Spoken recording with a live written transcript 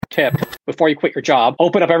tip before you quit your job,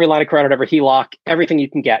 open up every line of credit, every HELOC, everything you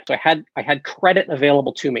can get. So I had credit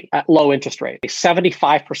available to me at low interest rate,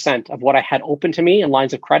 75% of what I had open to me in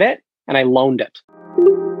lines of credit, and I loaned it.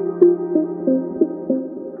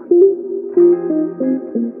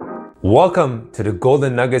 Welcome to the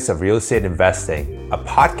Golden Nuggets of Real Estate Investing, a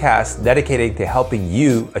podcast dedicated to helping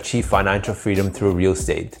you achieve financial freedom through real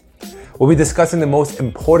estate. We'll be discussing the most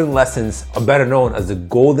important lessons, or better known as the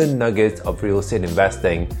Golden Nuggets of Real Estate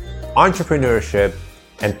Investing, entrepreneurship,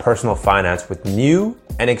 and personal finance with new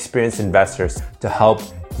and experienced investors to help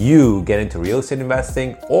you get into real estate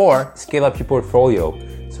investing or scale up your portfolio.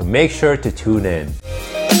 So make sure to tune in.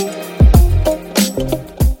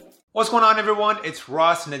 What's going on, everyone? It's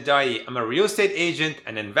Ross Nadai. I'm a real estate agent,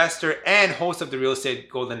 an investor, and host of the Real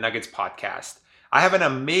Estate Golden Nuggets podcast. I have an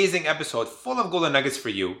amazing episode full of golden nuggets for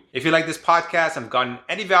you. If you like this podcast and gotten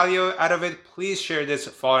any value out of it, please share this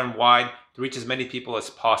far and wide to reach as many people as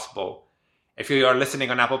possible. If you are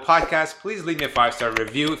listening on Apple Podcasts, please leave me a 5-star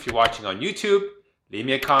review. If you're watching on YouTube, leave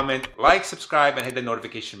me a comment, like, subscribe, and hit the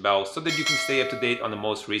notification bell so that you can stay up to date on the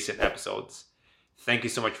most recent episodes. Thank you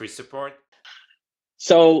so much for your support.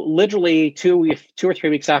 So literally 2 or 3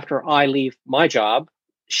 weeks after I leave my job,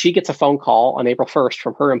 she gets a phone call on April 1st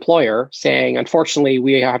from her employer saying, unfortunately,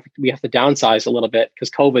 we have to downsize a little bit because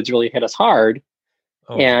COVID's really hit us hard,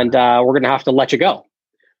 and we're going to have to let you go.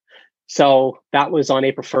 So that was on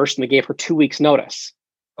April 1st, and they gave her 2 weeks notice.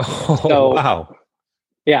 Wow.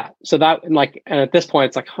 Yeah. So and at this point,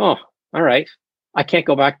 it's like, all right, I can't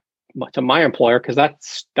go back to my employer because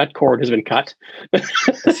that cord has been cut.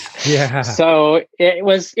 Yeah. So it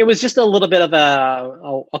was just a little bit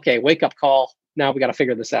of okay, wake up call. Now we got to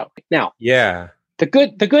figure this out. Now, yeah. The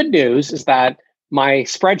good news is that my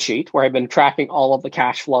spreadsheet, where I've been tracking all of the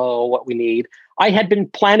cash flow, what we need, I had been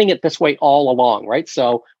planning it this way all along, right?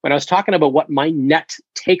 So when I was talking about what my net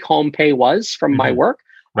take-home pay was from my work,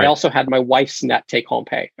 right, I also had my wife's net take-home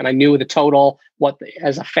pay, and I knew the total,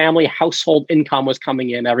 as a family household income was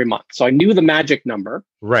coming in every month. So I knew the magic number.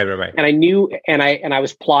 Right. And I knew, and I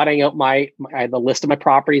was plotting out I had the list of my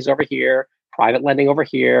properties over here, private lending over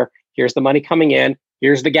here. Here's the money coming in.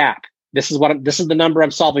 Here's the gap. This is the number I'm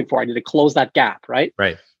solving for. I need to close that gap, right?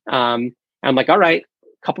 Right. I'm like, all right,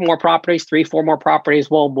 a couple more properties, 3-4 more properties.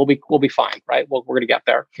 We'll be fine, right? We're going to get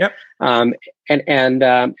there. Yep.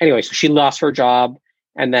 Anyway, so she lost her job,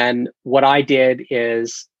 and then what I did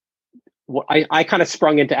is, I kind of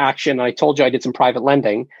sprung into action. I told you I did some private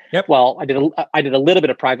lending. Yep. Well, I did a little bit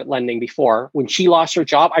of private lending before. When she lost her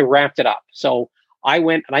job, I ramped it up. So I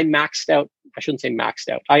went and I maxed out. I shouldn't say maxed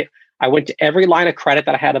out. I went to every line of credit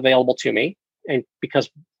that I had available to me, and because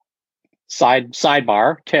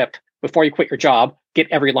sidebar tip: before you quit your job, get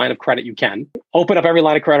every line of credit you can. Open up every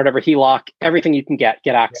line of credit, every HELOC, everything you can get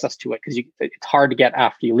access to it, because it's hard to get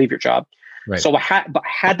after you leave your job. Right. So I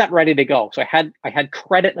had that ready to go. So I had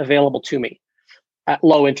credit available to me at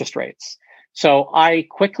low interest rates. So I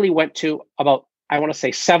quickly went to about, I want to say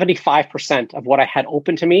 75% of what I had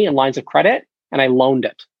open to me in lines of credit, and I loaned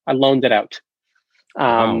it. I loaned it out.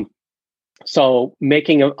 Wow. So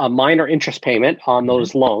making a minor interest payment on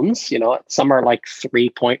those loans, some are like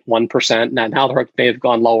 3.1%. Now they've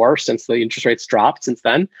gone lower since the interest rates dropped since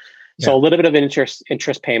then. Yeah. So a little bit of an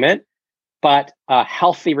interest payment, but a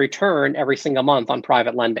healthy return every single month on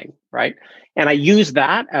private lending, right? And I use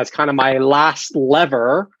that as kind of my last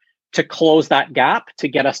lever to close that gap to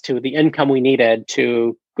get us to the income we needed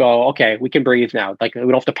to go, okay, we can breathe now. Like, we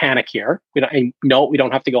don't have to panic here. We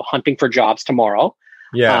don't have to go hunting for jobs tomorrow.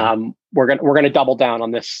 Yeah. We're gonna double down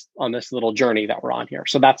on this little journey that we're on here.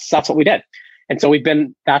 So that's what we did. And so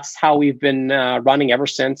that's how we've been running ever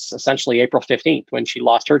since essentially April 15th, when she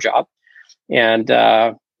lost her job. And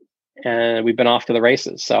we've been off to the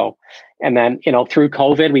races. So, and then, through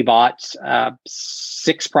COVID, we bought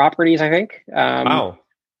 6 properties, I think. Wow.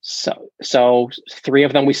 So 3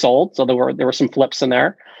 of them we sold. So there were some flips in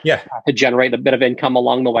there. Yeah. To generate a bit of income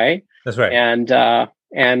along the way. That's right. And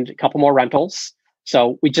a couple more rentals.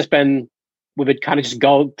 So we've been kind of just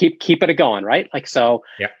keep it going, right? Like, so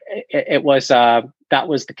yeah. It was, that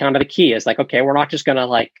was the kind of the key, is like, okay, we're not just going to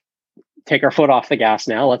like take our foot off the gas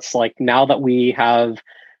now. Let's, like, now that we have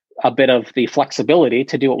a bit of the flexibility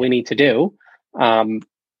to do what we need to do,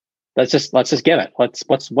 let's just give it.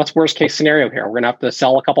 What's worst case scenario here? We're going to have to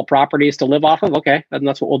sell a couple properties to live off of. Okay. Then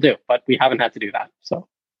that's what we'll do. But we haven't had to do that. So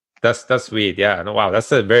that's sweet. Yeah. No, wow.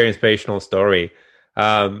 That's a very inspirational story.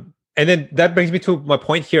 And then that brings me to my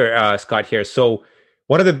point here, Scott, here. So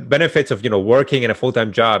one of the benefits of, working in a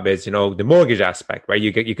full-time job is, the mortgage aspect, right?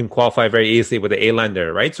 You can qualify very easily with the A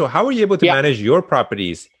lender, right? So how are you able to manage your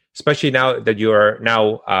properties especially now that you're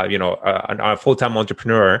now, a full-time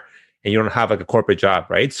entrepreneur and you don't have like a corporate job,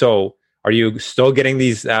 right? So are you still getting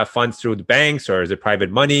these funds through the banks, or is it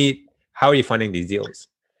private money? How are you funding these deals?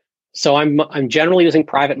 So I'm generally using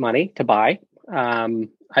private money to buy.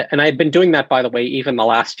 And I've been doing that, by the way, even the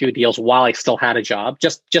last few deals while I still had a job,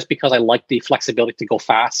 just because I like the flexibility to go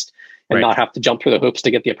fast and not have to jump through the hoops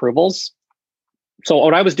to get the approvals. So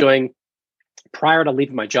what I was doing prior to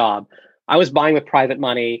leaving my job, I was buying with private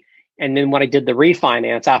money. And then when I did the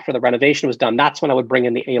refinance after the renovation was done, that's when I would bring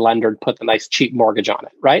in the A lender and put the nice cheap mortgage on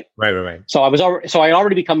it, right? Right. So I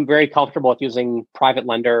already become very comfortable with using private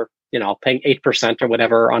lender, paying 8% or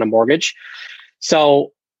whatever on a mortgage.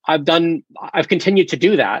 So I've continued to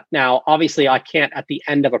do that. Now, obviously, I can't at the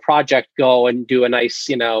end of a project go and do a nice,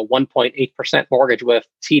 1.8% mortgage with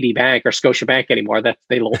TD Bank or Scotia Bank anymore. That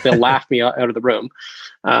they'll laugh me out of the room.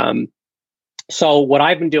 So what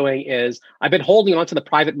I've been doing is I've been holding on to the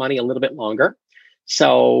private money a little bit longer.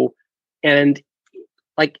 So, and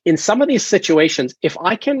like in some of these situations, if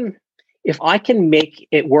I can make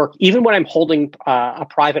it work, even when I'm holding a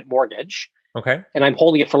private mortgage, okay, and I'm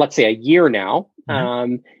holding it for, let's say, a year now,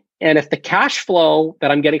 and if the cash flow that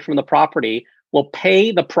I'm getting from the property will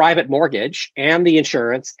pay the private mortgage and the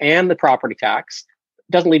insurance and the property tax,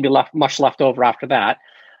 doesn't leave me much left over after that.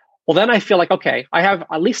 Well, then I feel like, okay,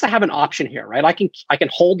 at least I have an option here, right? I can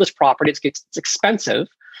hold this property. It's expensive,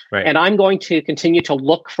 right, and I'm going to continue to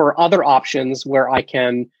look for other options where I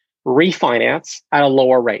can refinance at a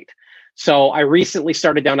lower rate. So I recently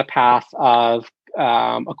started down a path of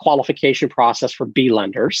a qualification process for B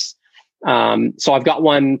lenders. So I've got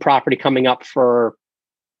one property coming up for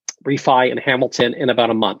refi in Hamilton in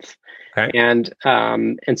about a month. Okay. And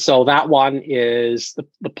so that one is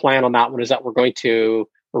the plan on that one is that we're going to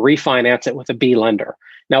refinance it with a B lender.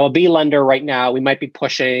 Now, a B lender right now, we might be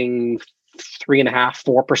pushing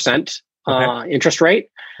 3.5%, 4% interest rate,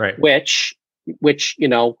 right, which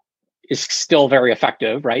is still very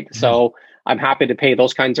effective, right? Mm-hmm. So I'm happy to pay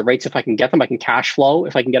those kinds of rates if I can get them. I can cash flow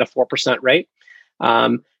if I can get a 4% rate.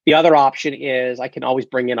 The other option is I can always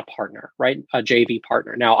bring in a partner, right? A JV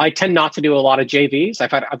partner. Now, I tend not to do a lot of JVs.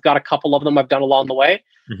 I've got a couple of them I've done along the way.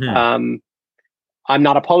 Mm-hmm. I'm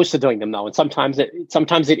not opposed to doing them though, and sometimes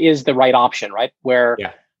it is the right option, right? Where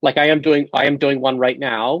like I am doing one right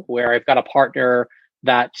now where I've got a partner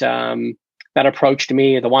that approached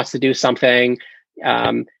me that wants to do something.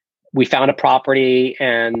 We found a property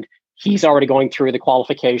and he's already going through the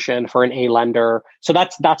qualification for an A lender. So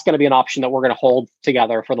that's going to be an option that we're going to hold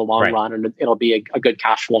together for the long run, and it'll be a good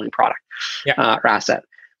cash flowing product or asset.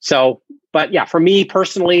 So, but yeah, for me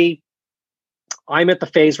personally, I'm at the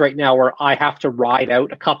phase right now where I have to ride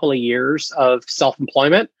out a couple of years of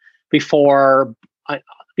self-employment before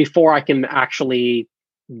I can actually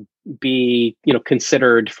be,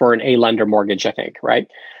 considered for an A lender mortgage, I think. Right.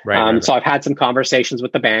 So I've had some conversations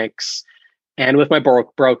with the banks and with my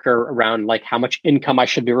broker around like how much income I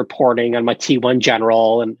should be reporting on my T1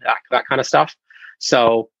 general and that kind of stuff.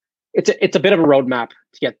 So it's a bit of a roadmap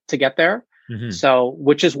to get there. Mm-hmm. So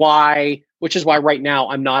which is why right now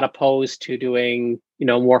I'm not opposed to doing,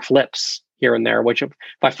 more flips here and there, which if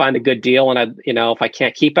I find a good deal and if I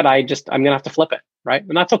can't keep it, I'm going to have to flip it. Right.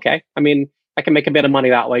 And that's okay. I mean, I can make a bit of money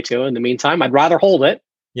that way too. In the meantime, I'd rather hold it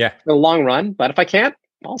for the long run, but if I can't,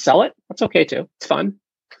 I'll sell it. That's okay too. It's fun.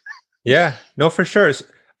 Yeah, no, for sure.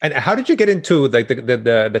 And how did you get into like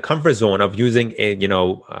the comfort zone of using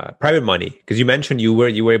private money? Because you mentioned you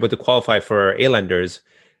were able to qualify for A lenders.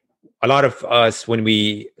 A lot of us, when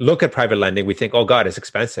we look at private lending, we think, oh God, it's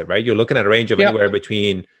expensive, right? You're looking at a range of anywhere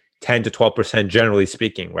between 10 to 12%, generally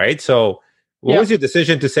speaking, right? So what was your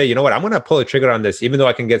decision to say, you know what, I'm going to pull a trigger on this, even though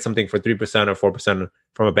I can get something for 3% or 4%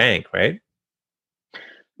 from a bank, right?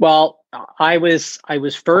 Well, I was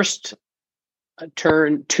first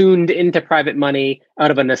tuned into private money out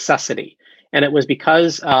of a necessity. And it was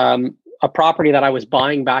because a property that I was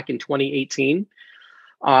buying back in 2018,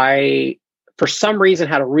 I, for some reason,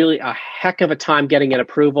 had a heck of a time getting an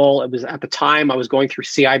approval. It was at the time I was going through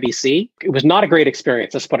CIBC. It was not a great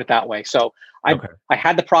experience, let's put it that way. So I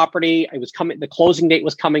had the property, the closing date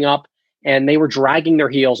was coming up, and they were dragging their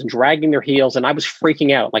heels, and I was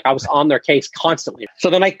freaking out. Like I was on their case constantly.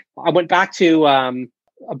 So then I went back to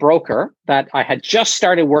a broker that I had just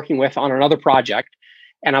started working with on another project.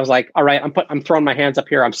 And I was like, all right, I'm throwing my hands up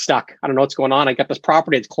here. I'm stuck. I don't know what's going on. I got this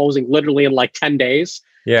property. It's closing literally in like 10 days.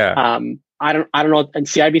 Yeah. I don't know. And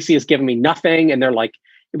CIBC has given me nothing. And they're like,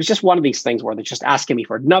 it was just one of these things where they're just asking me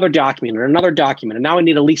for another document and another document. And now I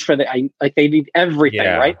need a lease they need everything.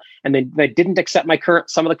 Right. And they didn't accept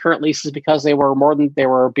some of the current leases because they were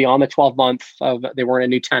beyond the 12 month they weren't a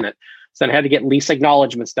new tenant. So then I had to get lease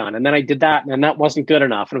acknowledgements done. And then I did that, and then that wasn't good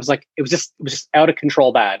enough. And it was just out of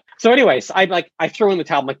control bad. So anyways, I threw in the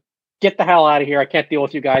towel. I'm like, get the hell out of here. I can't deal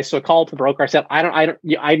with you guys. So I called the broker. I said, I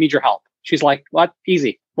need your help. She's like, what?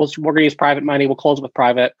 Easy. We're going to use private money. We'll close with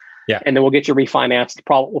private. Yeah. And then we'll get you refinanced.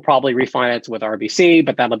 We'll probably refinance with RBC,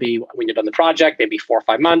 but that'll be when you're done the project, maybe 4 or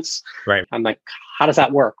 5 months. Right. I'm like, how does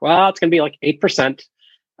that work? Well, it's going to be like 8%.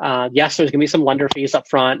 Yes, there's going to be some lender fees up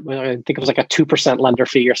front. I think it was like a 2% lender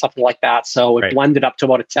fee or something like that. So it blended up to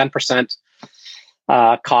about a 10%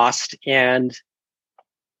 cost. And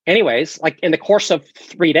anyways, like in the course of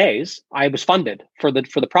 3 days, I was funded for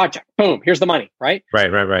the project. Boom, here's the money, right?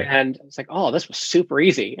 Right. And it's like, oh, this was super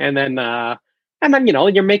easy. And then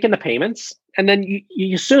you're making the payments, and then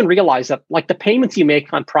you soon realize that like the payments you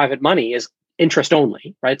make on private money is interest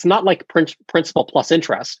only, right? It's not like principal plus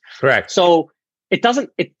interest. Correct. So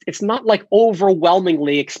it's not like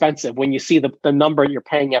overwhelmingly expensive when you see the number you're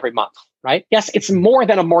paying every month, right? Yes, it's more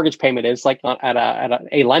than a mortgage payment is like at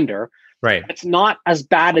a lender. Right. It's not as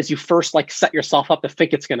bad as you first like set yourself up to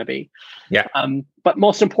think it's going to be. Yeah. But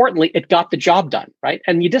most importantly, it got the job done, right?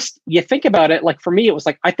 And you think about it, like for me, it was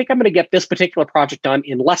like, I think I'm going to get this particular project done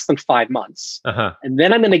in less than 5 months. And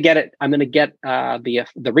then I'm going to get the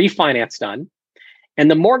refinance done.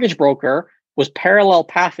 And the mortgage broker was parallel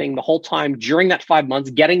pathing the whole time during that 5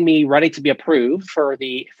 months, getting me ready to be approved for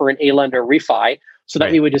an A lender refi, so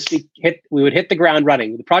that we would just hit the ground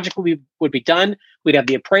running. The project would be done. We'd have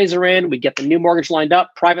the appraiser in. We'd get the new mortgage lined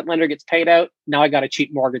up. Private lender gets paid out. Now I got a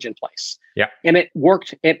cheap mortgage in place. Yeah, and it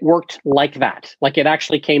worked. It worked like that. Like it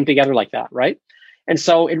actually came together like that, right? And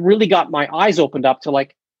so it really got my eyes opened up to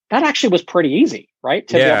like that actually was pretty easy, right?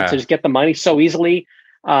 To be able to just get the money so easily.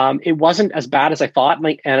 It wasn't as bad as I thought.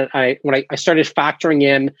 When I started factoring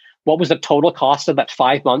in what was the total cost of that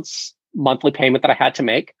 5 months monthly payment that I had to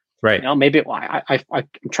make. Right. Maybe I'm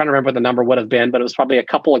trying to remember what the number would have been, but it was probably a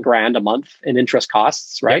couple of grand a month in interest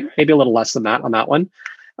costs, right? Yeah. Maybe a little less than that on that one.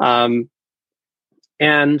 And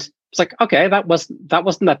it's like, okay, that wasn't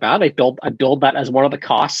that bad. I billed that as one of the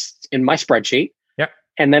costs in my spreadsheet. Yeah.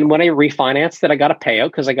 And then when I refinanced it, I got a payout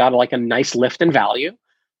because I got like a nice lift in value.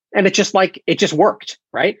 And it just worked,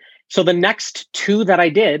 right? So the next 2 that I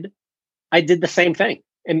did the same thing.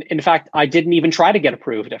 And in fact, I didn't even try to get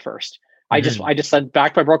approved at first. I just said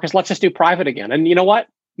back to my brokers, let's just do private again. And you know what?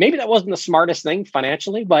 Maybe that wasn't the smartest thing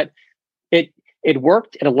financially, but it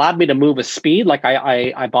worked. It allowed me to move with speed. Like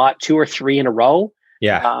I bought 2 or 3 in a row.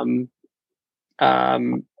 Yeah.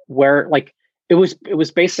 Where like it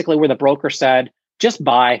was basically where the broker said, just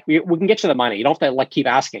buy. We can get you the money. You don't have to like keep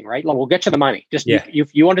asking, right? Like, we'll get you the money. Just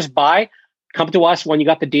if you want to just buy, come to us when you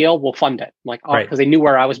got the deal. We'll fund it. I'm like, oh, because they knew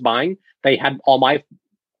where I was buying. They had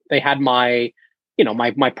my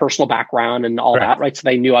my personal background and all that, right? So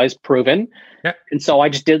they knew I was proven. Yeah. And so I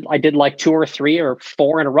did like 2 or 3 or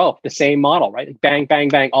 4 in a row, the same model, right? Bang, bang,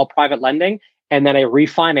 bang, all private lending. And then I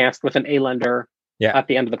refinanced with an A lender at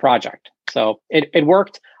the end of the project. So it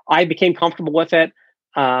worked. I became comfortable with it.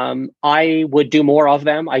 I would do more of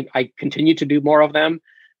them. I continue to do more of them.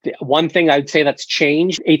 The one thing I'd say that's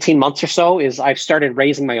changed 18 months or so is I've started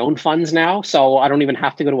raising my own funds now. So I don't even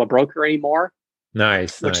have to go to a broker anymore.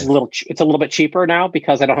 Nice. Which is it's a little bit cheaper now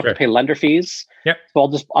because I don't have to pay lender fees. Yep.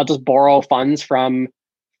 So I'll just borrow funds from,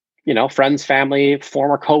 friends, family,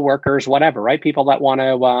 former coworkers, whatever, right? People that want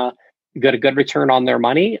to get a good return on their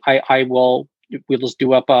money. We'll just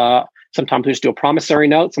do up sometimes we just do a promissory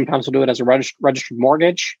note. Sometimes we'll do it as a registered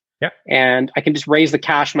mortgage. Yeah. And I can just raise the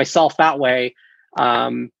cash myself that way.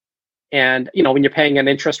 And when you're paying an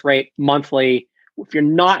interest rate monthly, if you're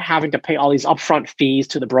not having to pay all these upfront fees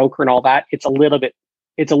to the broker and all that, it's a little bit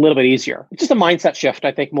easier. It's just a mindset shift,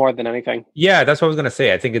 I think, more than anything. Yeah, that's what I was going to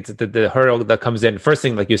say. I think it's the hurdle that comes in. First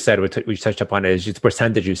thing, like you said, we touched upon it, is just the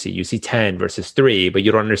percentage you see. You see 10 versus 3, but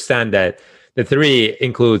you don't understand that the 3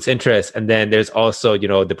 includes interest. And then there's also,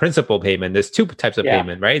 the principal payment. There's 2 types of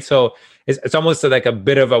payment, right? So it's almost like a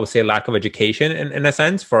bit of, I would say, lack of education in a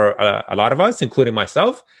sense for a lot of us, including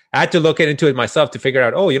myself. I had to look into it myself to figure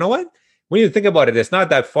out, oh, you know what? When you think about it, it's not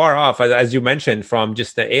that far off, as you mentioned, from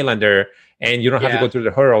just the A lender, and you don't have to go through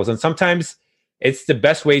the hurdles. And sometimes it's the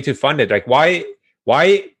best way to fund it. Like, why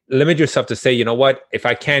limit yourself to say, you know what, if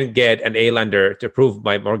I can't get an A lender to approve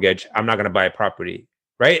my mortgage, I'm not going to buy a property,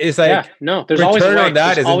 right? It's like, no, there's always a way. On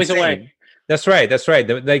that there's is always insane. a way. That's right.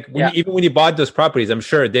 Even when you bought those properties, I'm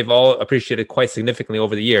sure they've all appreciated quite significantly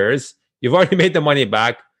over the years. You've already made the money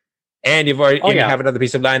back, and you've already have another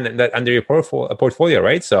piece of land under your portfolio,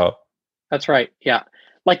 right? So. That's right. Yeah.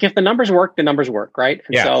 Like if the numbers work, right?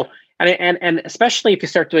 And so, and especially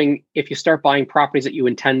if you start buying properties that you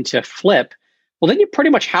intend to flip, well, then you pretty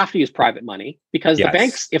much have to use private money, because the Yes.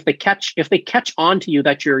 banks, if they catch on to you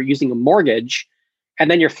that you're using a mortgage and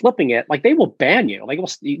then you're flipping it, like they will ban you. Like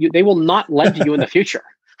they will not lend to you in the future.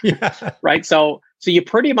 Yeah. Right. So you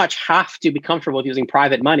pretty much have to be comfortable with using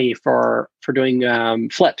private money for doing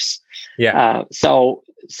flips. Yeah. So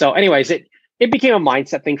anyways, it became a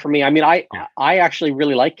mindset thing for me. I mean, I actually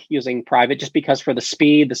really like using private, just because for the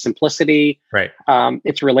speed, the simplicity. Right.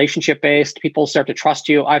 It's relationship based. People start to trust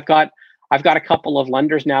you. I've got a couple of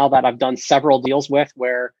lenders now that I've done several deals with,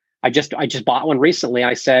 where I just bought one recently.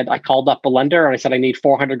 I called up a lender and I said, I need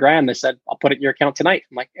 $400,000. They said, I'll put it in your account tonight.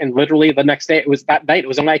 I'm like, and literally the next day, it was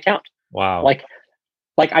in my account. Wow. Like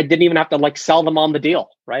I didn't even have to like sell them on the deal,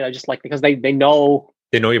 right? I just because they know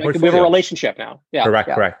your like, portfolio. we have a relationship now. Yeah.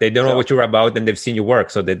 Correct. They don't know what you're about, and they've seen you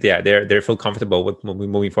work, so that they feel comfortable with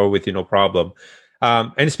moving forward with you, no problem.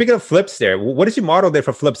 And speaking of flips, there, what is your model there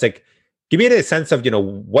for flips? Like, give me a sense of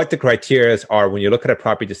what the criteria are when you look at a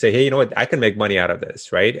property to say, hey, you know what, I can make money out of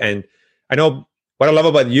this, right? And I know what I love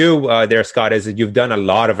about you there, Scott, is that you've done a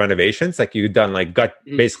lot of renovations. Like you've done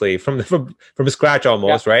basically from scratch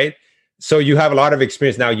almost, right? So you have a lot of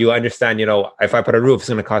experience now. You understand, if I put a roof, it's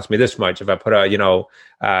going to cost me this much. If I put if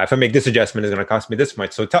I make this adjustment, it's going to cost me this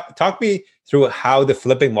much. So talk me through how the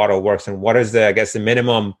flipping model works, and what is the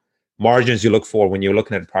minimum margins you look for when you're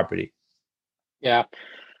looking at a property. Yeah.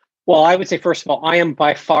 Well, I would say, first of all, I am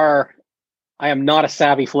not a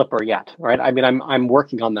savvy flipper yet, right? I mean, I'm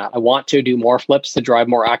working on that. I want to do more flips to drive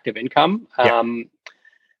more active income. Yeah.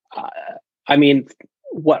 I mean,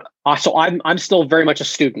 so I'm still very much a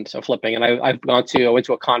student of flipping, and I went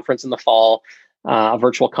to a conference in the fall, a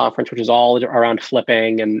virtual conference, which is all around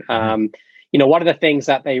flipping. And one of the things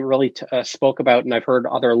that they really spoke about, and I've heard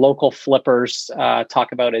other local flippers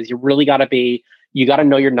talk about, is you got to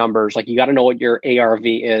know your numbers. Like you got to know what your ARV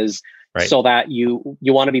is, right, so that you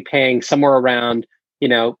want to be paying somewhere around,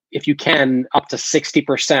 if you can, up to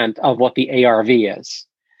 60% of what the ARV is.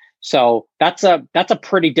 So that's a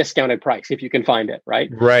pretty discounted price if you can find it,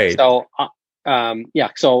 right? Right. So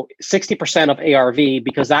so 60% of ARV,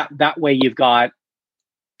 because that way you've got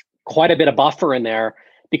quite a bit of buffer in there,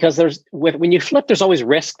 because when you flip, there's always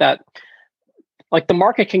risk that like the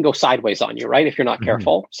market can go sideways on you, right, if you're not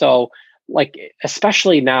careful. So like,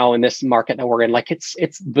 especially now in this market that we're in, like it's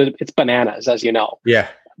bananas, as you know. Yeah.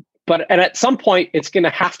 And at some point it's going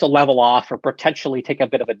to have to level off or potentially take a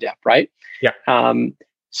bit of a dip, right? Yeah.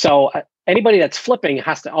 So anybody that's flipping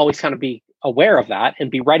has to always kind of be aware of that and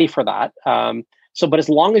be ready for that. But as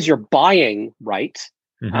long as you're buying right,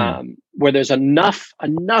 where there's enough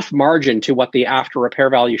margin to what the after repair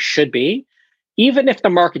value should be, even if the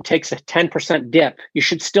market takes a 10% dip, you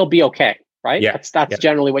should still be okay, right? Yeah. That's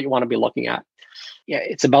generally what you want to be looking at. Yeah,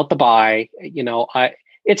 it's about the buy.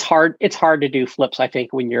 It's hard to do flips, I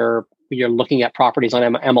think, when you're looking at properties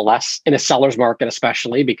on MLS in a seller's market,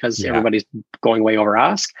 especially because everybody's going way over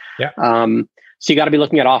ask. Yeah. So you got to be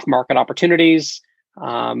looking at off-market opportunities.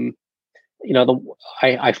 I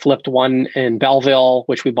flipped one in Belleville,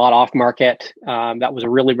 which we bought off-market. That was a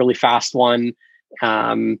really, really fast one.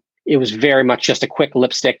 It was very much just a quick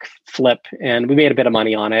lipstick flip, and we made a bit of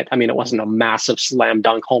money on it. I mean, it wasn't a massive slam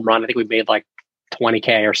dunk home run. I think we made like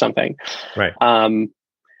 $20,000 or something. Right.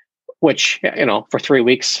 Which, for 3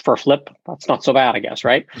 weeks for a flip, that's not so bad, I guess,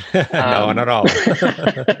 right? No, not at all.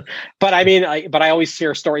 But I mean, I always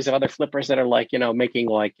hear stories of other flippers that are like, making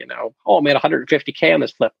like, I made $150,000 on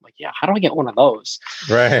this flip. I'm like, yeah, how do I get one of those?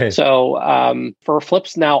 Right. So for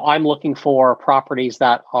flips now, I'm looking for properties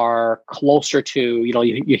that are closer to,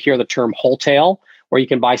 you hear the term wholesale, where you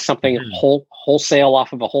can buy something wholesale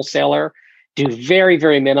off of a wholesaler, do very,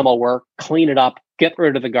 very minimal work, clean it up, get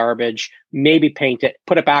rid of the garbage, maybe paint it,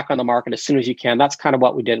 put it back on the market as soon as you can. That's kind of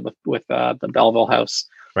what we did with the Belleville house.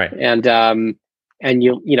 Right. And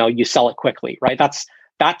you sell it quickly, right?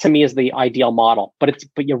 That to me is the ideal model, but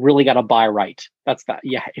you really got to buy right. That's that.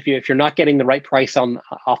 Yeah. If you're not getting the right price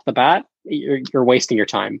off the bat, you're wasting your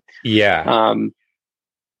time. Yeah.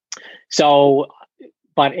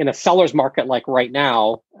 But in a seller's market like right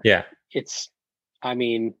now,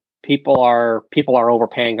 people are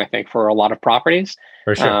overpaying, I think, for a lot of properties.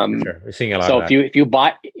 For sure. We're seeing a lot. So of that.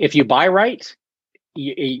 if you buy right,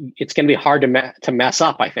 it's going to be hard to mess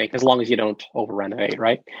up, I think, as long as you don't over renovate,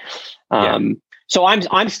 right? So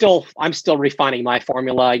I'm still refining my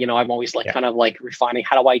formula. I'm always kind of like refining,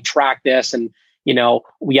 how do I track this? And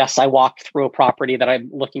yes, I walk through a property that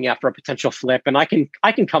I'm looking at for a potential flip, and I can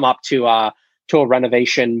come up to a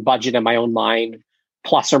renovation budget in my own mind,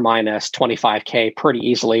 plus or minus $25,000 pretty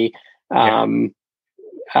easily.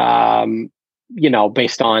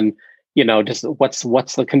 Based on, just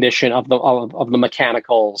what's the condition of the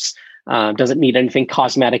mechanicals, Does it need anything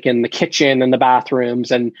cosmetic in the kitchen and the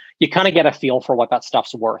bathrooms? And you kind of get a feel for what that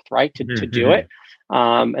stuff's worth, right? To do it,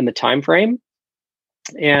 and the time frame.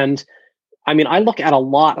 And I mean, I look at a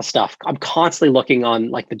lot of stuff. I'm constantly looking on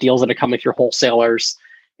like the deals that are coming through wholesalers,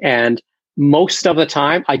 and most of the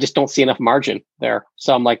time, I just don't see enough margin there.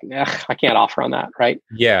 So I'm like, I can't offer on that, right?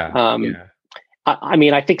 Yeah. I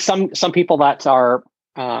mean, I think some people that are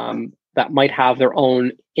that might have their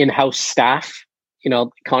own in-house staff,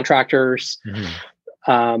 contractors.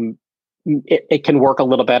 It can work a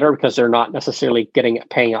little better because they're not necessarily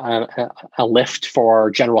paying a lift for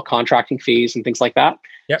general contracting fees and things like that.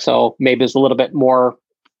 Yep. So maybe there's a little bit more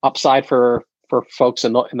upside for folks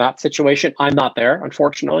in that situation. I'm not there,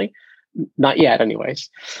 unfortunately. Not yet, anyways.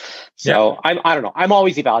 So I don't know. I'm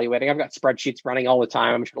always evaluating. I've got spreadsheets running all the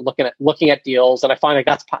time. I'm just looking at deals, and I find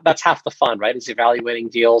like that's half the fun, right? Is evaluating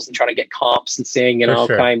deals and trying to get comps and seeing, can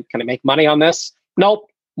I make money on this?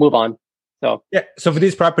 Nope. Move on. So yeah. So for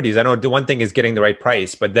these properties, I know the one thing is getting the right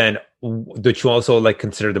price, but then don't you also like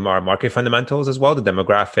consider the market fundamentals as well, the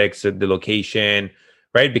demographics, the location,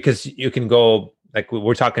 right? Because you can go like we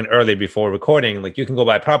were talking earlier before recording, like you can go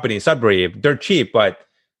buy property in Sudbury, they're cheap, but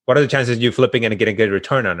what are the chances of you flipping and getting a good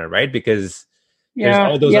return on it, right? Because there's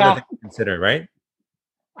all those other things to consider, right?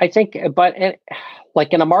 I think, but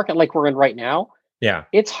like in a market like we're in right now,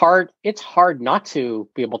 it's hard not to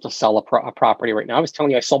be able to sell a property right now. I was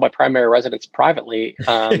telling you, I sold my primary residence privately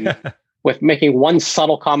with making one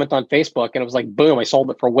subtle comment on Facebook, and it was like, boom, I sold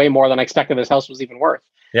it for way more than I expected this house was even worth.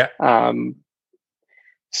 Yeah.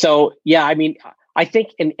 So yeah, I mean, I think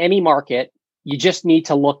in any market, you just need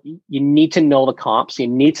to look. You need to know the comps. You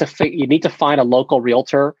need to find a local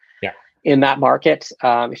realtor in that market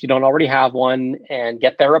if you don't already have one, and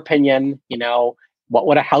get their opinion. What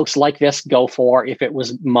would a house like this go for if it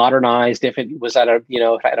was modernized? If it was at a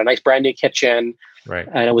had a nice brand new kitchen, right,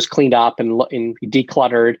 and it was cleaned up and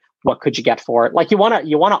decluttered, what could you get for it? Like you want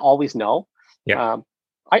to always know. Yeah.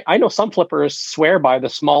 I know some flippers swear by the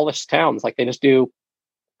smallest towns. Like they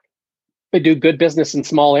do good business in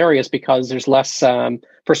small areas because there's less,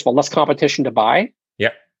 first of all, less competition to buy,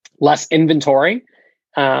 less inventory.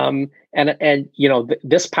 This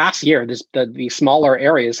past year, the smaller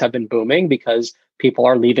areas have been booming because people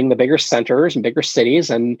are leaving the bigger centers and bigger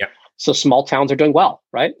cities. And so small towns are doing well,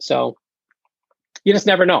 right? So you just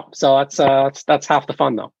never know. So that's half the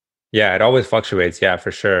fun though. Yeah. It always fluctuates. Yeah,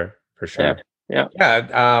 for sure. Yeah.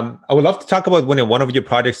 I would love to talk about one of your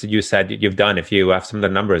projects that you said you've done. If you have some of the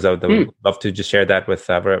numbers, I would love to just share that with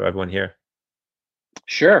everyone here.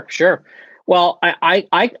 Sure. Well,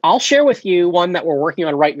 I'll share with you one that we're working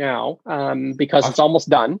on right now because It's almost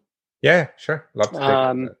done. Yeah, sure. Love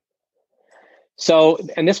to. So,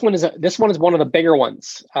 and this one is one of the bigger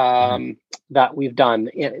ones that we've done.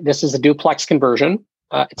 This is a duplex conversion.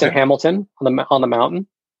 It's in Hamilton on the mountain.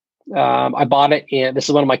 I bought it this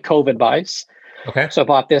is one of my COVID buys. Okay. So I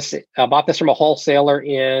bought this from a wholesaler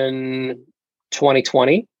in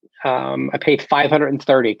 2020. I paid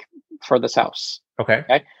 $530 for this house.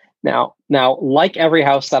 Okay. Now, like every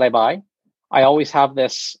house that I buy, I always have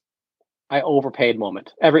this I overpaid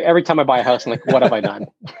moment. Every time I buy a house, I'm like, what have I done?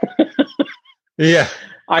 Yeah.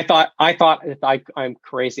 I thought I'm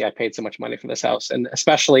crazy. I paid so much money for this house, and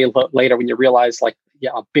especially later when you realize, a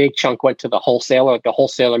big chunk went to the wholesaler. The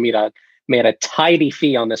wholesaler made a tidy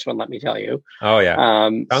fee on this one. Let me tell you. Oh yeah.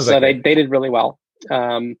 So they did really well.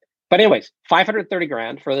 But anyways,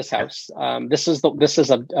 $530,000 for this house. This is a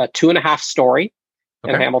 2.5 story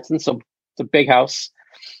in Hamilton, so it's a big house.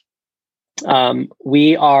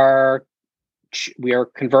 We are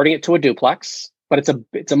converting it to a duplex. But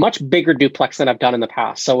it's a much bigger duplex than I've done in the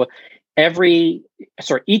past. So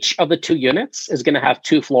each of the 2 units is going to have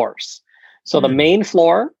 2 floors. So the main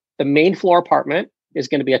floor apartment is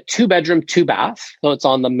going to be a 2-bedroom, 2-bath. So it's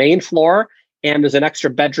on the main floor, and there's an extra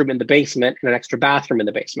bedroom in the basement and an extra bathroom in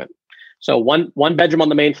the basement. So one bedroom on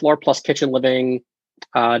the main floor plus kitchen, living,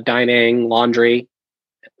 dining, laundry,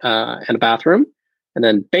 and a bathroom, and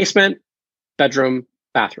then basement, bedroom,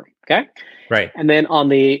 bathroom. Okay. Right. And then on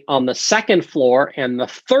the second floor and the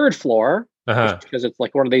third floor, because it's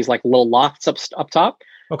like one of these like little lofts up top.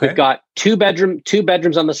 Okay. We've got 2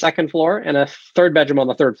 bedrooms on the second floor and a 3rd bedroom on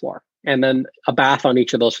the 3rd floor, and then a bath on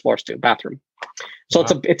each of those floors too, bathroom. So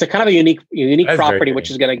it's a kind of a unique property,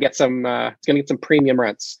 which is going to get some premium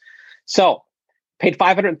rents. So paid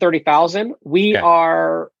 $530,000. We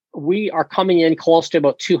are coming in close to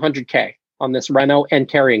about $200K on this reno and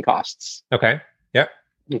carrying costs. Okay. Yep.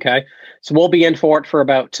 Okay. So we'll be in for it for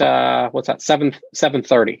about what's that? $730.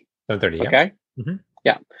 $730. Okay. Mm-hmm.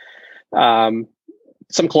 Yeah.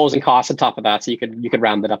 some closing costs on top of that. So you could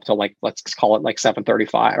round it up to like, let's call it like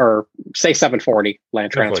 735 or say 740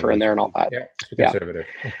 land transfer in there and all that. Yeah. Conservative.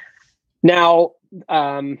 Now,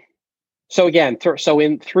 so again,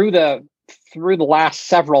 through the last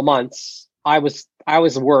several months, I was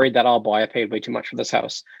worried that, oh boy, I paid way too much for this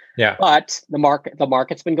house. Yeah. But the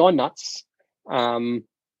market's been going nuts.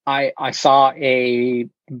 I saw a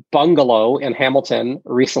bungalow in Hamilton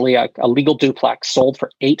recently, a legal duplex sold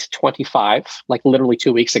for $825, like literally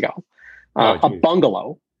 2 weeks ago. A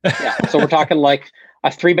bungalow. Yeah. So we're talking like a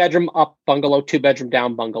 3-bedroom up bungalow, 2-bedroom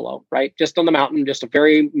down bungalow, right? Just on the mountain, just a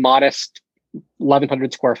very modest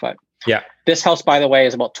 1,100 square foot. Yeah. This house, by the way,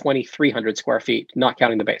 is about 2,300 square feet, not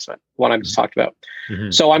counting the basement, one I'm just talked about. Mm-hmm.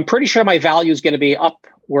 So I'm pretty sure my value is going to be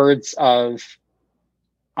upwards of,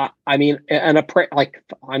 like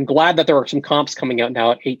I'm glad that there are some comps coming out now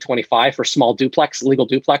at 825 for small legal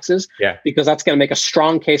duplexes. Yeah. Because that's going to make a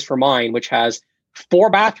strong case for mine, which has 4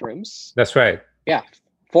 bathrooms. That's right. Yeah.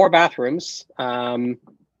 4 bathrooms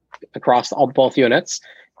across both units,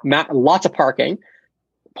 lots of parking.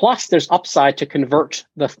 Plus, there's upside to convert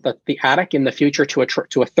the attic in the future to a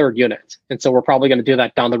 3rd unit, and so we're probably going to do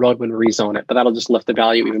that down the road when we rezone it. But that'll just lift the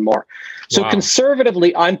value even more. So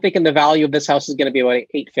conservatively, I'm thinking the value of this house is going to be about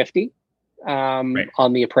 $850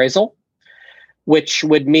 on the appraisal, which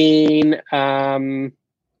would mean my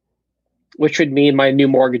new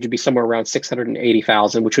mortgage would be somewhere around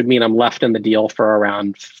 $680,000, which would mean I'm left in the deal for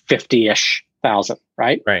around $50,000-ish,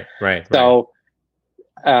 right? Right. So,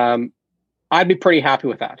 I'd be pretty happy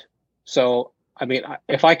with that. So, I mean,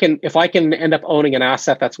 if I can end up owning an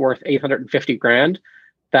asset that's worth $850,000,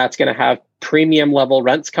 that's going to have premium level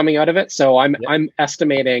rents coming out of it. So I'm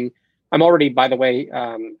estimating. I'm already, by the way,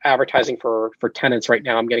 advertising for tenants right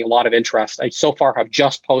now. I'm getting a lot of interest. I so far have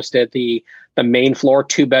just posted the main floor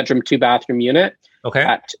 2-bedroom, 2-bathroom unit. Okay.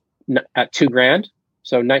 At $2,000,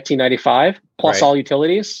 so $1,995 plus all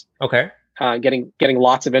utilities. Okay. Getting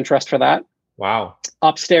lots of interest for that. Wow.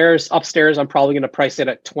 Upstairs, I'm probably going to price it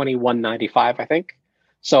at $2,195, I think.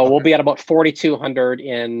 So we'll be at about $4,200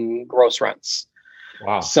 in gross rents.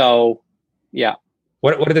 Wow. So, yeah.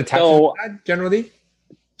 What are the taxes generally?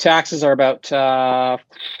 Taxes are about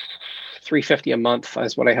 $350 a month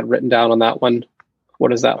is what I had written down on that one.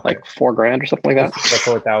 What is that, like $4,000 or something like that? Like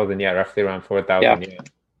 4,000, yeah, roughly around 4,000.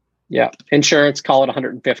 Yeah. Insurance, call it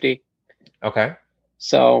 $150. Okay.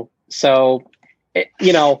 So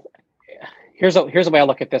here's the way I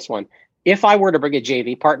look at this one. If I were to bring a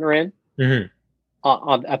JV partner in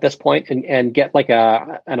at this point and get like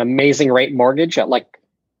an amazing rate mortgage at like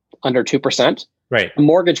under 2%, right? The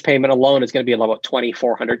mortgage payment alone is going to be about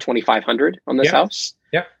 $2,400, $2,500 on this house.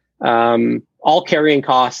 Yeah. All carrying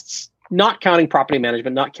costs, not counting property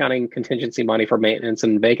management, not counting contingency money for maintenance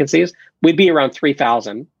and vacancies, we'd be around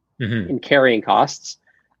 $3,000 in carrying costs.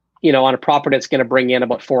 On a property that's going to bring in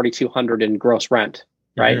about $4,200 in gross rent,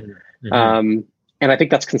 right? And I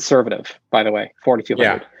think that's conservative, by the way, $4,200.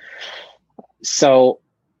 Yeah. So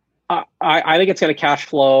I think it's going to cash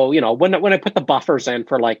flow. When I put the buffers in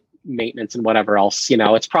for like maintenance and whatever else,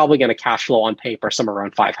 it's probably going to cash flow on paper somewhere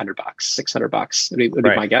around $500, $600 would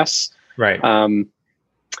be my guess. Right.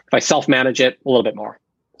 If I self-manage it, a little bit more.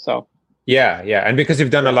 So. Yeah. And because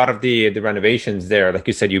you've done a lot of the renovations there, like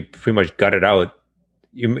you said, you pretty much got it out.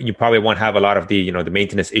 You probably won't have a lot of the the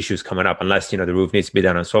maintenance issues coming up unless the roof needs to be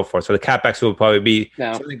done and so forth. So the capex will probably be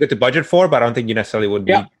something good to budget for, but I don't think you necessarily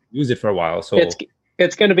would use it for a while. So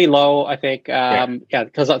it's going to be low, I think.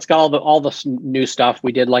 Because it's got all the new stuff.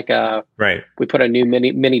 We did we put a new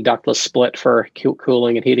mini ductless split for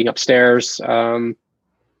cooling and heating upstairs.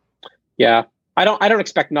 I don't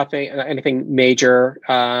expect anything major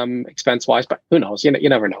expense wise, but who knows? You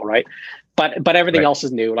never know, right? But everything else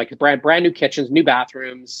is new, like brand new kitchens, new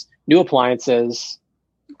bathrooms, new appliances.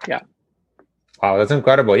 Yeah. Wow, that's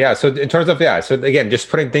incredible. Yeah. So in terms of so again, just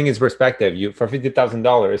putting things in perspective, you for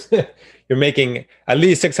 $50,000, you're making at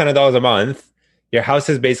least $600 a month. Your house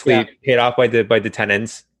is basically paid off by the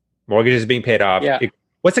tenants. Mortgage is being paid off. Yeah.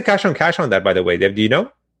 What's the cash on cash on that, by the way, Dave? Do you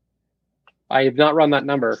know? I have not run that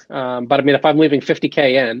number, but I mean, if I'm leaving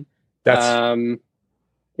 $50,000 in, that's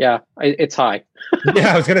it's high.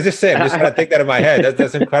 Yeah, I was gonna just say, I'm just gonna take that in my head.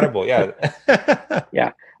 That's incredible. Yeah.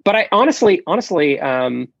 Yeah, but I honestly,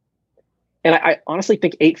 and I honestly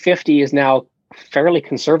think 850 is now fairly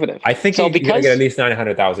conservative. I think so, because you get at least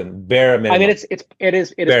 900,000 bare minimum. I mean, it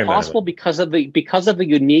is possible because of the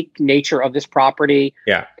unique nature of this property.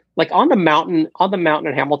 Yeah, like on the mountain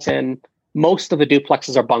in Hamilton, most of the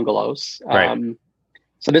duplexes are bungalows. Right.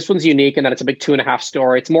 So this one's unique in that it's a big 2.5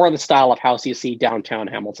 story. It's more in the style of house you see downtown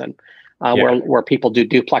Hamilton. where people do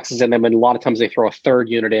duplexes in them, and a lot of times they throw a third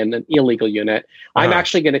unit in, an illegal unit. I'm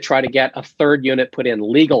actually going to try to get a third unit put in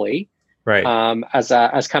legally, right?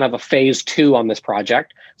 As kind of a phase 2 on this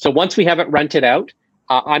project. So once we have it rented out,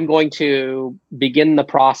 I'm going to begin the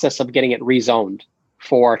process of getting it rezoned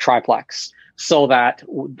for a triplex, so that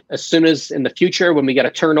as soon as in the future, when we get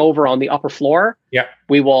a turnover on the upper floor,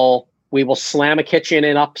 we will slam a kitchen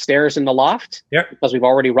in upstairs in the loft, because we've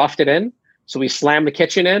already roughed it in. So we slam the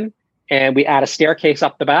kitchen in, and we add a staircase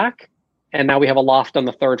up the back, and now we have a loft on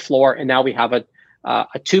the 3rd floor, and now we have a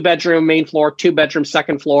 2-bedroom main floor, 2-bedroom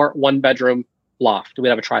second floor, 1-bedroom loft. We'd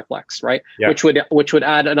have a triplex, right? Which would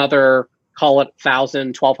add another, call it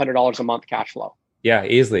 $1,000-$1,200 a month cash flow. Yeah,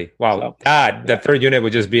 easily. Wow. So, the third unit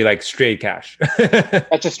would just be like straight cash.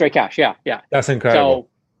 That's just straight cash. Yeah. That's incredible. So,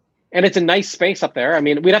 and it's a nice space up there. I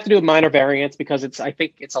mean, we'd have to do a minor variance because I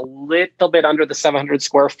think it's a little bit under the 700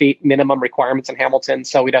 square feet minimum requirements in Hamilton.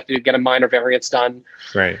 So we'd have to get a minor variance done.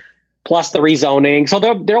 Right. Plus the rezoning. So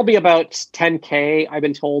there'll be about $10K, I've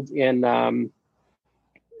been told, in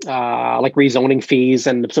like rezoning fees.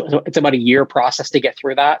 And so it's about a year process to get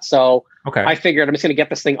through that. So I figured I'm just going to get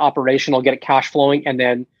this thing operational, get it cash flowing, and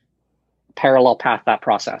then parallel path that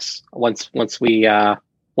process once we're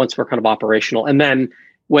kind of operational. And then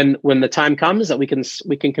when the time comes that we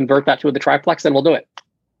can convert that to the triplex, then we'll do it.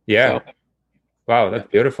 Yeah. So, wow, that's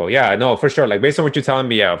beautiful. Yeah, no, for sure. Like based on what you're telling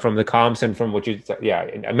me, from the comps and from what you,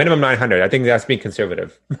 a minimum 900. I think that's being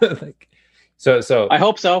conservative. so I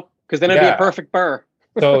hope so, because then it'd be a perfect burr.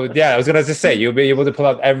 So I was gonna just say you'll be able to pull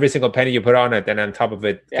out every single penny you put on it, and on top of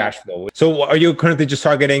it, cash flow. So are you currently just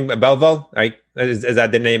targeting Belleville? Like, is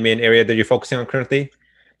that the main area that you're focusing on currently?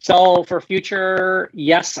 So for future,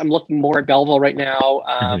 yes, I'm looking more at Belleville right now.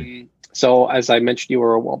 So as I mentioned,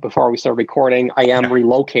 before we started recording, I am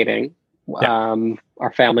relocating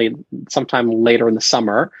our family sometime later in the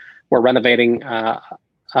summer. We're renovating a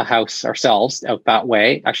house ourselves out that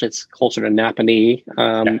way. Actually, it's closer to Napanee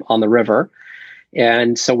on the river.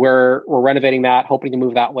 And so we're renovating that, hoping to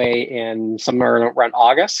move that way in somewhere around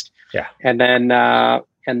August. Yeah. And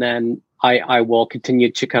then I will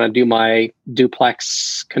continue to kind of do my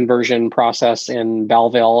duplex conversion process in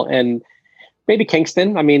Belleville and maybe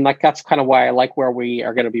Kingston. I mean, like that's kind of why I like where we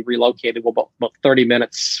are going to be relocated. We're about 30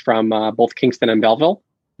 minutes from both Kingston and Belleville.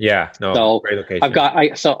 Yeah, no, so great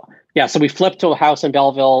location. So we flipped to a house in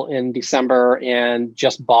Belleville in December and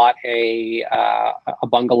just bought a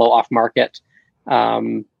bungalow off market,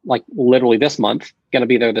 like literally this month. Going to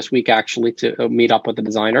be there this week actually to meet up with the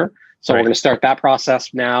designer. So we're going to start that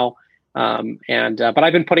process now. But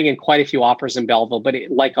I've been putting in quite a few offers in Belleville, but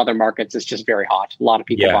like other markets, it's just very hot. A lot of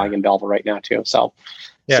people buying in Belleville right now too. So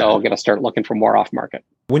I'm going to start looking for more off market.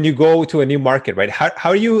 When you go to a new market, right? How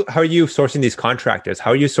are you sourcing these contractors?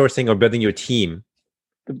 How are you sourcing or building your team?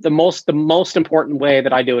 The most important way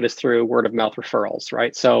that I do it is through word of mouth referrals,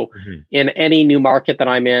 right? So in any new market that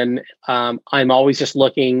I'm in, I'm always just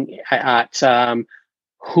looking at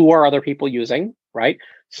who are other people using, right?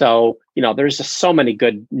 So, there's just so many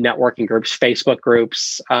good networking groups, Facebook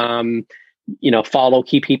groups, follow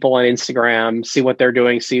key people on Instagram, see what they're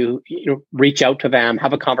doing, reach out to them,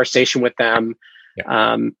 have a conversation with them.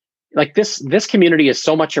 Yeah. Like this community is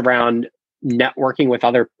so much around networking with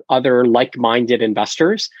other like-minded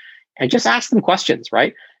investors and just ask them questions,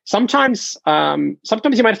 right? Sometimes you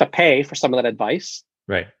might have to pay for some of that advice.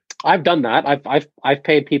 Right. I've done that. I've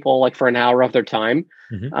paid people like for an hour of their time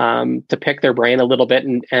to pick their brain a little bit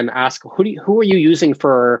and ask who are you using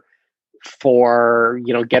for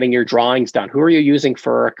getting your drawings done? Who are you using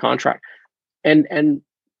for a contract? And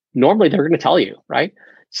normally they're going to tell you, right?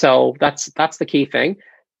 So that's the key thing.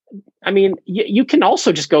 I mean, you can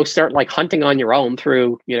also just go start like hunting on your own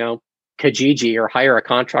through Kijiji or hire a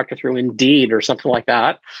contractor through Indeed or something like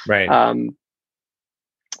that. Right.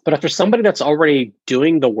 But if there's somebody that's already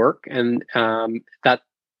doing the work and that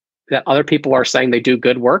other people are saying they do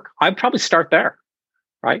good work, I'd probably start there,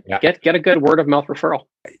 right? Yeah. Get a good word of mouth referral.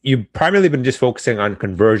 You've primarily been just focusing on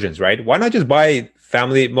conversions, right? Why not just buy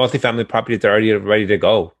multifamily properties that are already ready to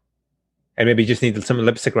go, and maybe just need some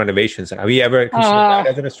lipstick renovations? Have you ever considered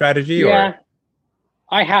that as a strategy? Yeah, or?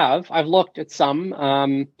 I have. I've looked at some.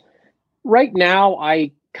 Right now,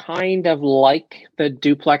 I kind of like the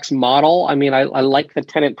duplex model. I mean, I like the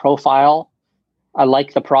tenant profile. I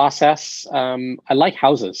like the process. I like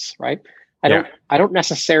houses, right? I don't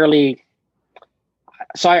necessarily.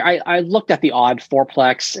 So I looked at the odd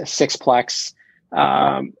 4-plex, 6-plex,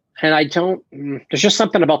 and I don't. There's just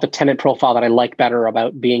something about the tenant profile that I like better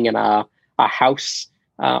about being in a house.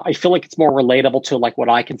 I feel like it's more relatable to like what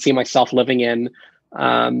I can see myself living in.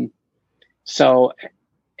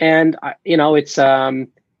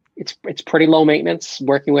 it's pretty low maintenance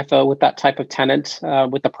working with that type of tenant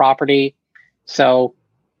with the property. So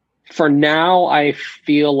for now, I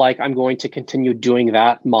feel like I'm going to continue doing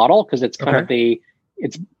that model because it's kind of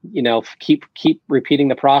keep repeating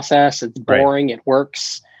the process. It's boring. Right. It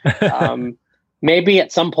works. Maybe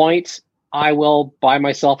at some point I will buy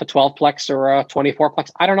myself a 12-plex or a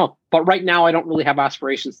 24-plex. I don't know. But right now I don't really have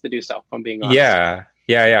aspirations to do so, if I'm being honest.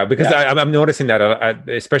 Yeah. Because I'm noticing that,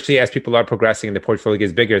 especially as people are progressing and the portfolio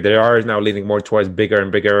gets bigger, they are now leaning more towards bigger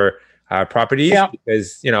and bigger properties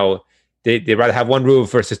because, They'd rather have one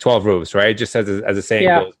roof versus 12 roofs, right? Just as a saying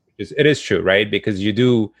goes. It is true, right? Because you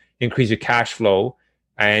do increase your cash flow.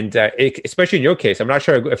 And especially in your case, I'm not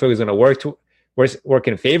sure if it was going to work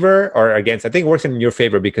in favor or against. I think it works in your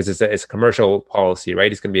favor because it's a commercial policy,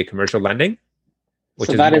 right? It's going to be a commercial lending.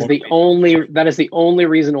 So that is the only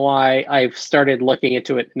reason why I've started looking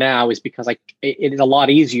into it now is because it is a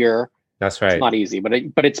lot easier. That's right. It's not easy, but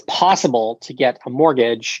it's possible to get a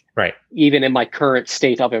mortgage, right? Even in my current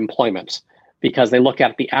state of employment, because they look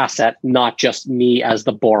at the asset, not just me as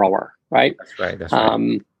the borrower, right? That's right.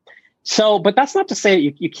 So, but that's not to say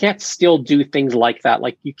you can't still do things like that.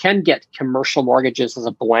 Like you can get commercial mortgages as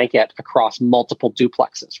a blanket across multiple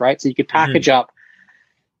duplexes, right? So you could package up,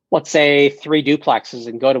 let's say 3 duplexes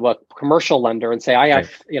and go to a commercial lender and say, I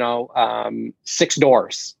have, 6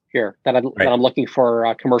 doors here that I'm looking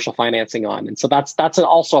for commercial financing on. And so that's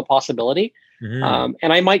also a possibility.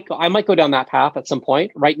 And I might go down that path at some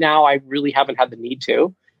point. Right now, I really haven't had the need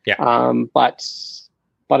to. But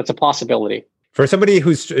it's a possibility. For somebody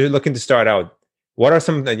who's looking to start out, what are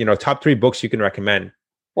some top 3 books you can recommend?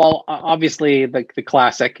 Well, obviously the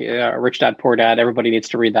classic Rich Dad Poor Dad. Everybody needs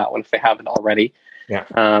to read that one if they haven't already.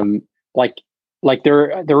 Like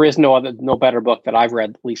there is no better book that I've read,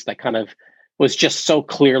 at least, that kind of was just so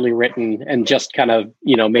clearly written and just kind of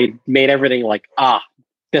made everything like,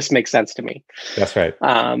 this makes sense to me. That's right.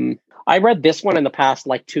 I read this one in the past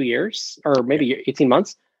 2 years or maybe 18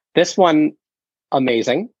 months. This one,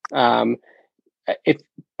 amazing.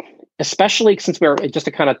 Especially since we're just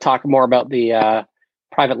to kind of talk more about the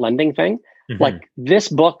private lending thing. Like this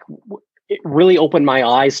book, it really opened my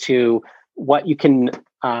eyes to what you can,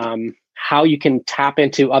 how you can tap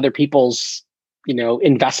into other people's,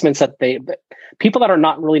 investments that people that are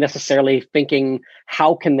not really necessarily thinking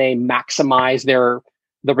how can they maximize the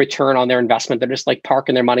return on their investment. They're just like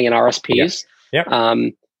parking their money in RSPs.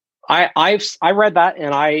 I read that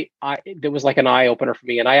and it was like an eye opener for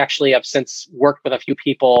me. And I actually have since worked with a few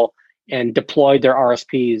people and deployed their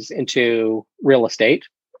RSPs into real estate.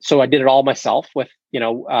 So I did it all myself with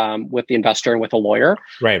the investor and with a lawyer.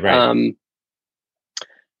 Right.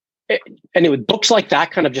 Anyway, books like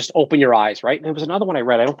that kind of just open your eyes, right? And there was another one I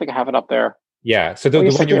read. I don't think I have it up there. Yeah. So the one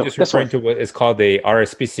you were just referring to is called the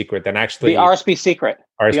RSP Secret. And actually, the RSP Secret.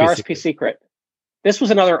 The RSP Secret. This was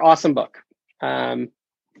another awesome book. Getting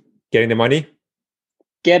the money.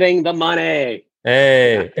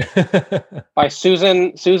 Hey. By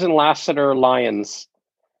Susan Lassiter Lyons.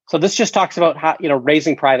 So this just talks about how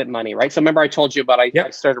raising private money, right? So remember I told you about I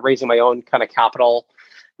started raising my own kind of capital.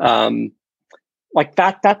 Like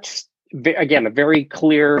that's again a very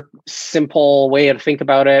clear, simple way to think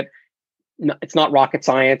about it. It's not rocket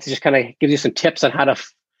science. It just kind of gives you some tips on how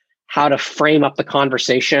to frame up the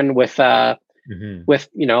conversation with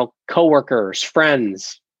coworkers,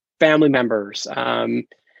 friends, family members. And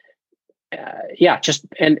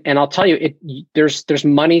I'll tell you, there's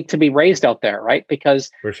money to be raised out there, right?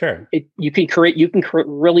 Because for sure, you can create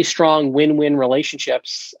really strong win-win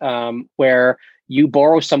relationships where you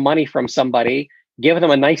borrow some money from somebody, give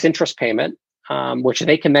them a nice interest payment, which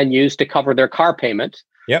they can then use to cover their car payment.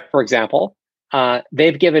 For example,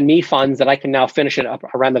 they've given me funds that I can now finish a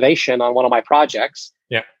renovation on one of my projects.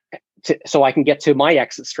 So I can get to my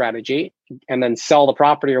exit strategy and then sell the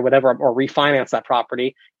property or whatever, or refinance that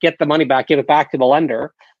property, get the money back, give it back to the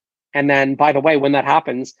lender. And then, by the way, when that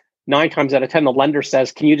happens, 9 times out of 10, the lender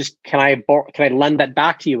says, can I lend that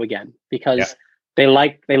back to you again? Because they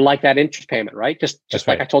like that interest payment, right? Just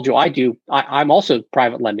like I told you, I do. I'm also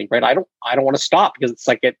private lending, right? I don't want to stop because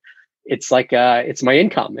it's my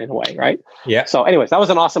income in a way, right? So anyways, that was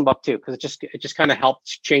an awesome book too, because it just kind of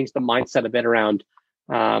helped change the mindset a bit around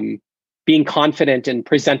being confident in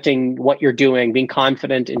presenting what you're doing, being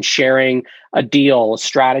confident in sharing a deal, a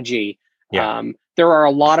strategy. There are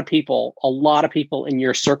a lot of people in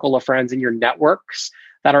your circle of friends, in your networks,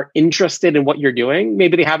 that are interested in what you're doing.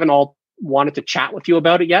 Maybe they haven't all wanted to chat with you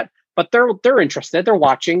about it yet, but they're interested, they're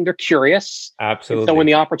watching, they're curious. Absolutely. And so when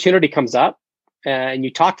the opportunity comes up and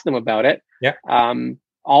you talk to them about it,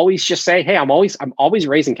 always just say, hey, I'm always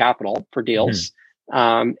raising capital for deals.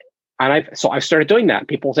 So I've started doing that.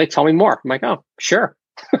 People say, tell me more. I'm like, oh, sure.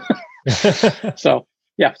 So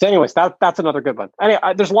yeah. So anyways, that's another good one. Anyway,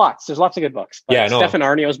 there's lots of good books. But Yeah, no. Stefan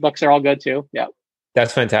Aarnio's books are all good too. Yeah.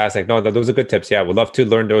 That's fantastic. No, those are good tips. Yeah, we'd love to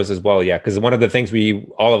learn those as well. Yeah, because one of the things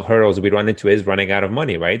all of hurdles we run into is running out of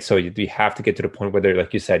money, right? So you have to get to the point where,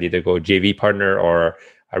 like you said, either go JV partner or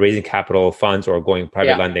raising capital funds or going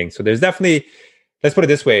private lending. So there's definitely, let's put it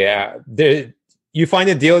this way, you find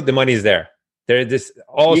a deal, the money's there. There's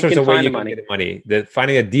all sorts of ways you can get the money.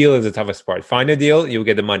 Finding a deal is the toughest part. Find a deal, you'll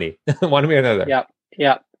get the money, one way or another.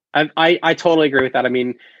 Yeah. I totally agree with that. I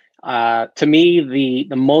mean, to me,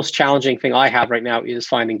 the most challenging thing I have right now is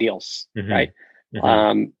finding deals. Right.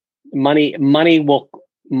 Money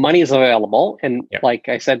is available, and like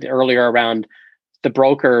I said earlier, around the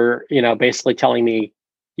broker, basically telling me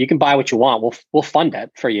you can buy what you want. We'll fund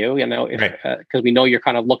it for you. Because we know you're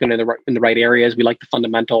kind of looking in the right areas. We like the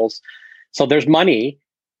fundamentals. So there's money.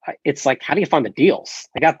 It's like, how do you find the deals?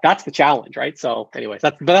 That's the challenge, right? So anyways,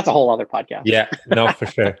 that's a whole other podcast. Yeah, no,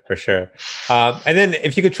 for sure. And then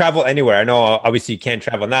if you could travel anywhere, I know obviously you can't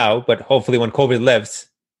travel now, but hopefully when COVID lifts,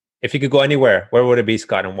 if you could go anywhere, where would it be,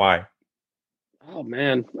 Scott, and why? Oh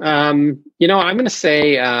man. I'm going to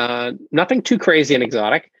say nothing too crazy and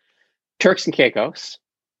exotic. Turks and Caicos.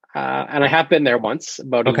 And I have been there once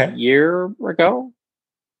about a year ago.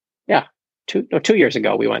 Yeah. 2 years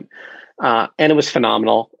ago we went. And it was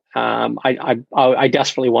phenomenal. I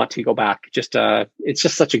desperately want to go back. It's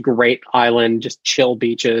just such a great island, just chill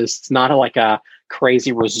beaches. It's not like a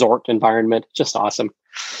crazy resort environment. Just awesome.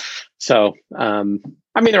 So,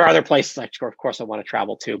 there are other places of course I want to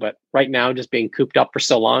travel to, but right now just being cooped up for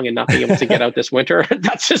so long and not being able to get out this winter,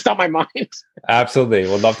 that's just on my mind. Absolutely.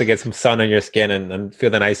 We'd love to get some sun on your skin and feel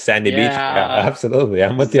the nice sandy beach. Yeah, absolutely.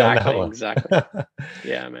 I'm with you on that one. Exactly.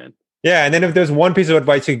 Yeah, man. Yeah. And then if there's one piece of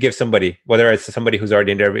advice you could give somebody, whether it's somebody who's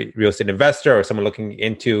already a real estate investor or someone looking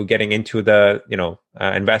into getting into the,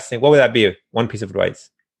 investing, what would that be? One piece of advice?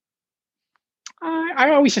 I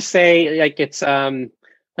always just say it's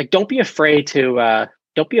don't be afraid to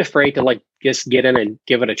just get in and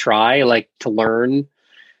give it a try, to learn.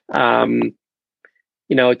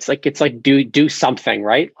 It's like do something,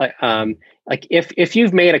 right? If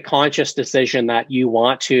you've made a conscious decision that you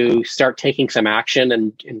want to start taking some action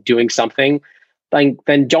and doing something,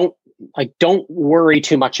 then don't worry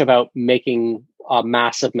too much about making a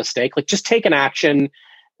massive mistake. Just take an action.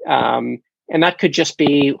 And that could just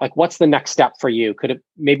be what's the next step for you?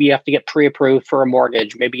 Maybe you have to get pre-approved for a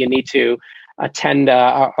mortgage. Maybe you need to attend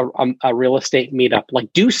a real estate meetup.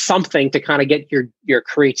 Do something to kind of get your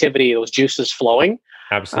creativity, those juices flowing.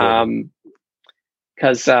 Absolutely.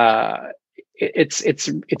 Because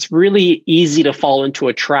it's really easy to fall into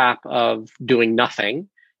a trap of doing nothing.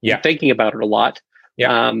 And thinking about it a lot.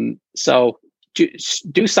 Yeah. So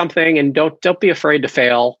do something and don't be afraid to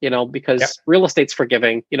fail. Because real estate's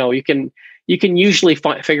forgiving. You can usually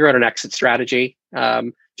figure out an exit strategy.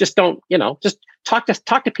 Just don't. Just talk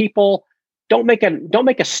to people. Don't make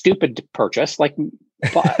a stupid purchase.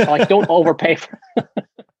 Don't overpay for.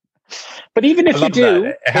 But even if you do,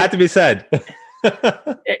 it had to be said.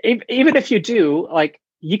 Even if you do,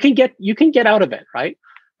 you can get out of it, right?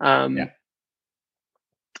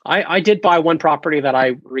 I did buy one property that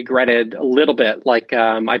I regretted a little bit.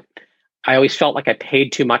 I always felt like I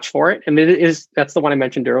paid too much for it, and that's the one I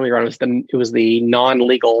mentioned earlier. It was the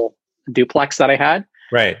non-legal duplex that I had.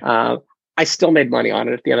 Right. I still made money on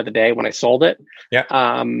it at the end of the day when I sold it. Yeah.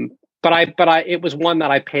 But it was one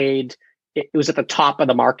that I paid. It was at the top of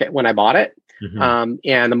the market when I bought it. Mm-hmm.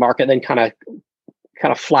 And the market then kind of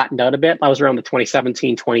flattened out a bit. I was around the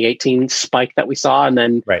 2017, 2018 spike that we saw, and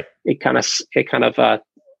then it kind of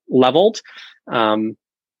leveled.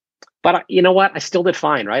 But you know what? I still did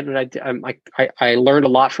fine, right? And I learned a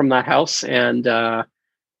lot from that house, and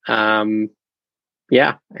and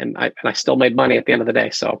I still made money at the end of the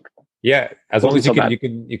day. So as long as you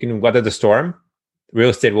can weather the storm, real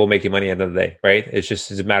estate will make you money at the end of the day, right? It's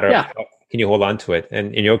a matter of how can you hold on to it.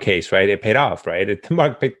 And in your case, right, it paid off, right? The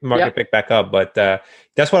market picked back up, but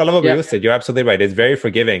that's what I love about real estate. You're absolutely right. It's very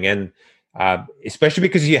forgiving, and especially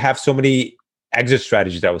because you have so many exit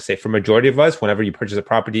strategies. I would say for majority of us, whenever you purchase a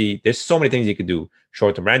property, there's so many things you could do: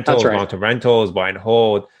 short-term rentals, long-term rentals, buy and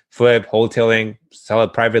hold, flip, wholesaling, sell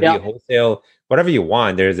it privately, wholesale, whatever you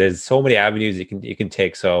want. There's so many avenues you can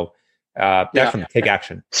take. So definitely take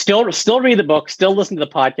action. Still read the book, still listen to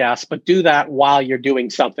the podcast, but do that while you're doing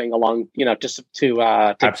something along, just to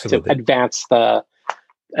advance the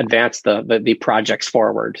projects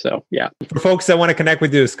forward. So for folks that want to connect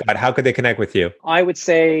with you, Scott, how could they connect with you? I would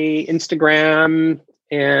say Instagram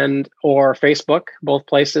and or Facebook, both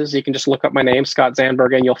places. You can just look up my name, Scott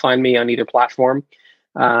Zandbergen, and you'll find me on either platform.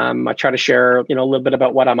 I try to share, a little bit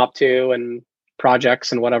about what I'm up to and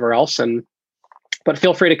projects and whatever else. But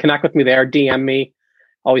feel free to connect with me there, DM me.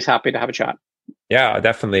 Always happy to have a chat. Yeah,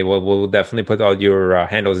 definitely. We'll definitely put all your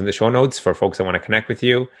handles in the show notes for folks that want to connect with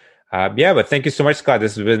you. But thank you so much, Scott.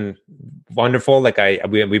 This has been wonderful.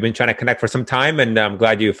 We've been trying to connect for some time, and I'm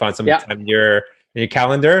glad you found some time in your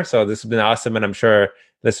calendar. So this has been awesome, and I'm sure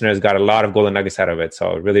listeners got a lot of golden nuggets out of it.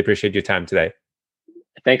 So really appreciate your time today.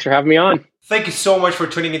 Thanks for having me on. Thank you so much for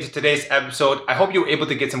tuning into today's episode. I hope you were able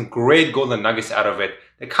to get some great golden nuggets out of it.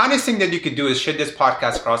 The kindest thing that you could do is share this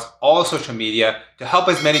podcast across all social media to help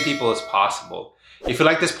as many people as possible. If you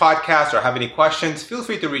like this podcast or have any questions, feel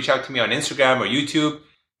free to reach out to me on Instagram or YouTube.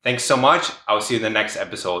 Thanks so much. I'll see you in the next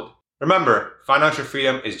episode. Remember, financial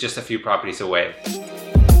freedom is just a few properties away.